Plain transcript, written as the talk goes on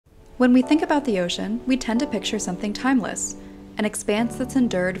When we think about the ocean, we tend to picture something timeless, an expanse that's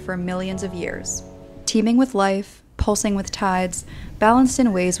endured for millions of years, teeming with life, pulsing with tides, balanced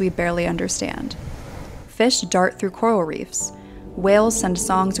in ways we barely understand. Fish dart through coral reefs. Whales send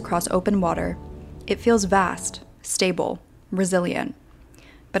songs across open water. It feels vast, stable, resilient.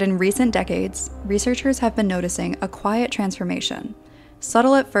 But in recent decades, researchers have been noticing a quiet transformation,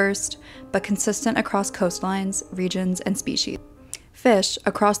 subtle at first, but consistent across coastlines, regions, and species. Fish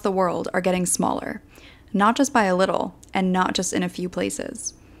across the world are getting smaller, not just by a little, and not just in a few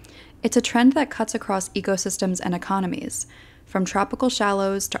places. It's a trend that cuts across ecosystems and economies, from tropical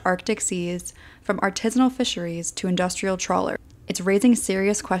shallows to Arctic seas, from artisanal fisheries to industrial trawlers. It's raising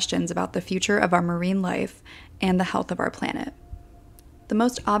serious questions about the future of our marine life and the health of our planet. The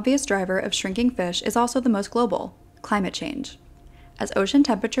most obvious driver of shrinking fish is also the most global: climate change. As ocean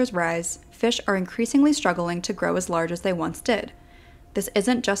temperatures rise, fish are increasingly struggling to grow as large as they once did. This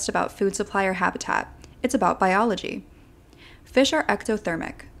isn't just about food supply or habitat, it's about biology. Fish are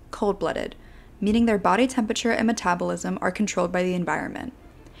ectothermic, cold-blooded, meaning their body temperature and metabolism are controlled by the environment.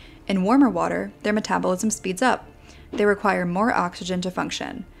 In warmer water, their metabolism speeds up. They require more oxygen to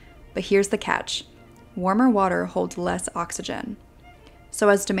function. But here's the catch: warmer water holds less oxygen. So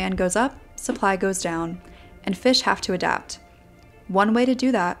as demand goes up, supply goes down, and fish have to adapt. One way to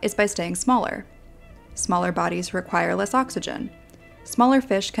do that is by staying smaller. Smaller bodies require less oxygen. Smaller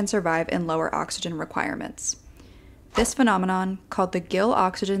fish can survive in lower oxygen requirements. This phenomenon, called the gill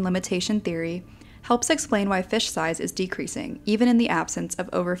oxygen limitation theory, helps explain why fish size is decreasing, even in the absence of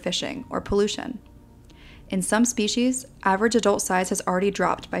overfishing or pollution. In some species, average adult size has already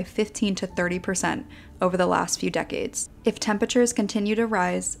dropped by 15 to 30% over the last few decades. If temperatures continue to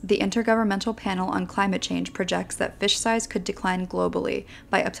rise, the Intergovernmental Panel on Climate Change projects that fish size could decline globally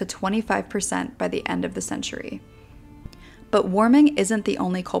by up to 25% by the end of the century. But warming isn't the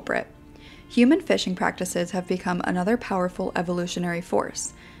only culprit. Human fishing practices have become another powerful evolutionary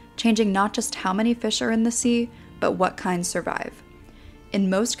force, changing not just how many fish are in the sea, but what kinds survive. In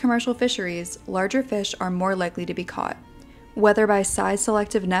most commercial fisheries, larger fish are more likely to be caught. Whether by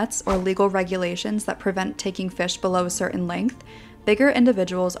size-selective nets or legal regulations that prevent taking fish below a certain length, bigger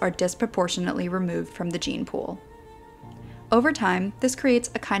individuals are disproportionately removed from the gene pool. Over time, this creates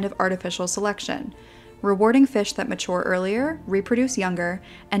a kind of artificial selection, rewarding fish that mature earlier, reproduce younger,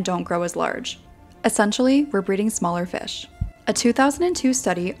 and don't grow as large. Essentially, we're breeding smaller fish. A 2002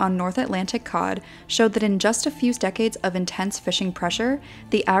 study on North Atlantic cod showed that in just a few decades of intense fishing pressure,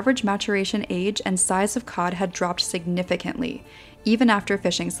 the average maturation age and size of cod had dropped significantly, even after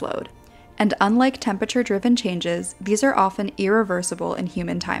fishing slowed. And unlike temperature-driven changes, these are often irreversible in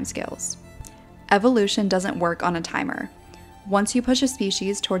human timescales. Evolution doesn't work on a timer. Once you push a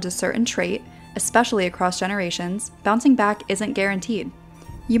species towards a certain trait, especially across generations, bouncing back isn't guaranteed.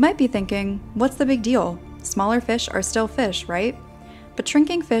 You might be thinking, what's the big deal? Smaller fish are still fish, right? But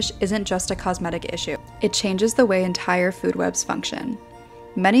shrinking fish isn't just a cosmetic issue. It changes the way entire food webs function.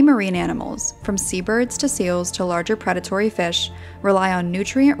 Many marine animals, from seabirds to seals to larger predatory fish, rely on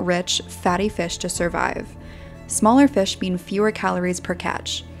nutrient-rich, fatty fish to survive. Smaller fish mean fewer calories per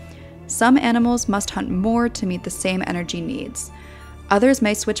catch. Some animals must hunt more to meet the same energy needs. Others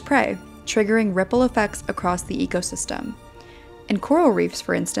may switch prey, triggering ripple effects across the ecosystem. In coral reefs,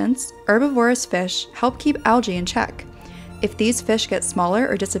 for instance, herbivorous fish help keep algae in check. If these fish get smaller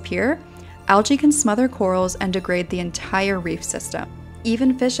or disappear, algae can smother corals and degrade the entire reef system.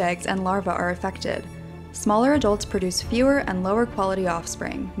 Even fish eggs and larvae are affected. Smaller adults produce fewer and lower quality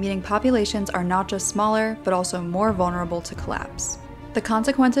offspring, meaning populations are not just smaller, but also more vulnerable to collapse. The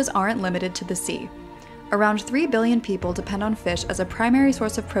consequences aren't limited to the sea. Around 3 billion people depend on fish as a primary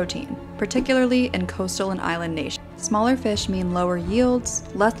source of protein, particularly in coastal and island nations. Smaller fish mean lower yields,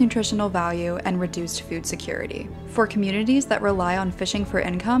 less nutritional value, and reduced food security. For communities that rely on fishing for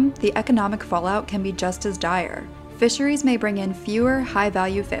income, the economic fallout can be just as dire. Fisheries may bring in fewer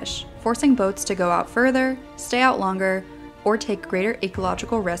high-value fish, forcing boats to go out further, stay out longer, or take greater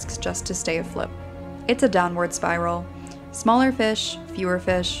ecological risks just to stay afloat. It's a downward spiral. Smaller fish, fewer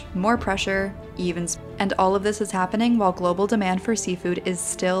fish, more pressure, and all of this is happening while global demand for seafood is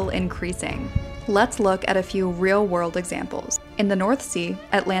still increasing. Let's look at a few real-world examples. In the North Sea,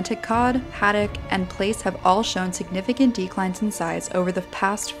 Atlantic cod, haddock, and plaice have all shown significant declines in size over the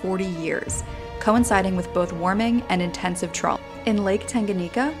past 40 years, coinciding with both warming and intensive trawling. In Lake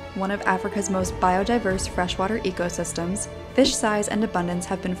Tanganyika, one of Africa's most biodiverse freshwater ecosystems, fish size and abundance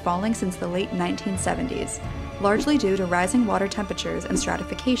have been falling since the late 1970s, largely due to rising water temperatures and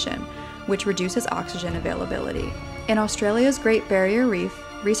stratification, which reduces oxygen availability. In Australia's Great Barrier Reef,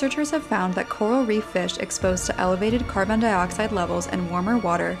 researchers have found that coral reef fish exposed to elevated carbon dioxide levels and warmer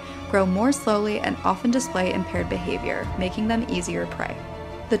water grow more slowly, and often display impaired behavior, making them easier prey.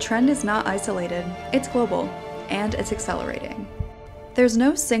 The trend is not isolated, it's global, and it's accelerating. There's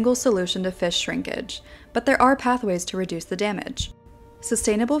no single solution to fish shrinkage, but there are pathways to reduce the damage.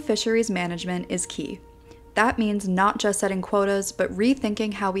 Sustainable fisheries management is key. That means not just setting quotas, but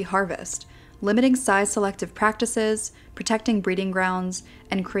rethinking how we harvest, limiting size-selective practices, protecting breeding grounds,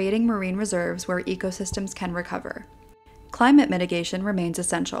 and creating marine reserves where ecosystems can recover. Climate mitigation remains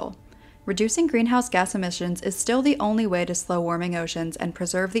essential. Reducing greenhouse gas emissions is still the only way to slow warming oceans and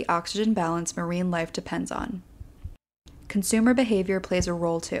preserve the oxygen balance marine life depends on. Consumer behavior plays a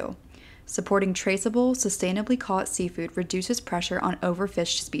role too. Supporting traceable, sustainably caught seafood reduces pressure on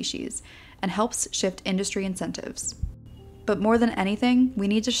overfished species and helps shift industry incentives. But more than anything, we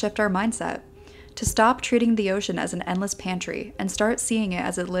need to shift our mindset, to stop treating the ocean as an endless pantry and start seeing it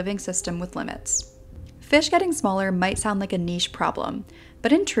as a living system with limits. Fish getting smaller might sound like a niche problem,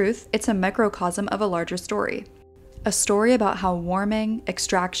 but in truth, it's a microcosm of a larger story. A story about how warming,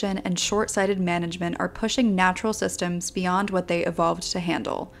 extraction, and short-sighted management are pushing natural systems beyond what they evolved to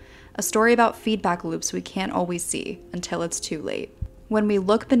handle. A story about feedback loops we can't always see until it's too late. When we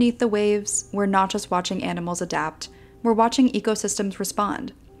look beneath the waves, we're not just watching animals adapt, we're watching ecosystems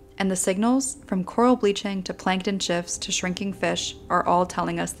respond. And the signals, from coral bleaching to plankton shifts to shrinking fish, are all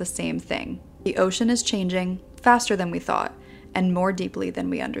telling us the same thing. The ocean is changing faster than we thought, and more deeply than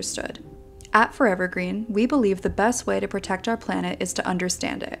we understood. At Forevergreen, we believe the best way to protect our planet is to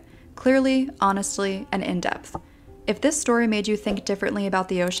understand it, clearly, honestly, and in depth. If this story made you think differently about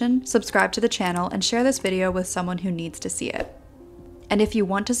the ocean, subscribe to the channel and share this video with someone who needs to see it. And if you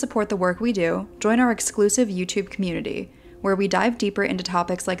want to support the work we do, join our exclusive YouTube community, where we dive deeper into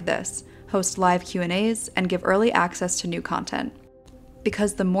topics like this, host live Q&As, and give early access to new content.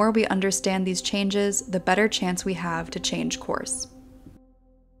 Because the more we understand these changes, the better chance we have to change course.